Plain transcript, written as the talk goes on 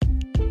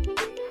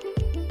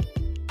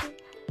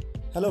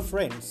Hello,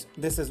 friends.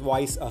 This is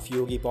Voice of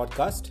Yogi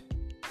podcast.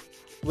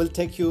 We'll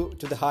take you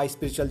to the high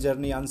spiritual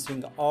journey,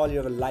 answering all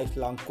your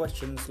lifelong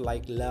questions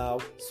like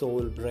love,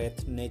 soul,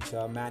 breath,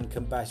 nature, man,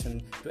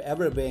 compassion to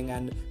every being,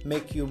 and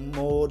make you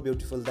more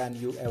beautiful than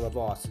you ever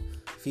was.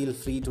 Feel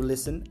free to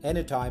listen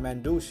anytime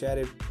and do share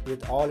it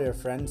with all your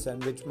friends,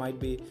 and which might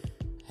be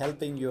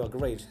helping you a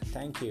great.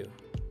 Thank you.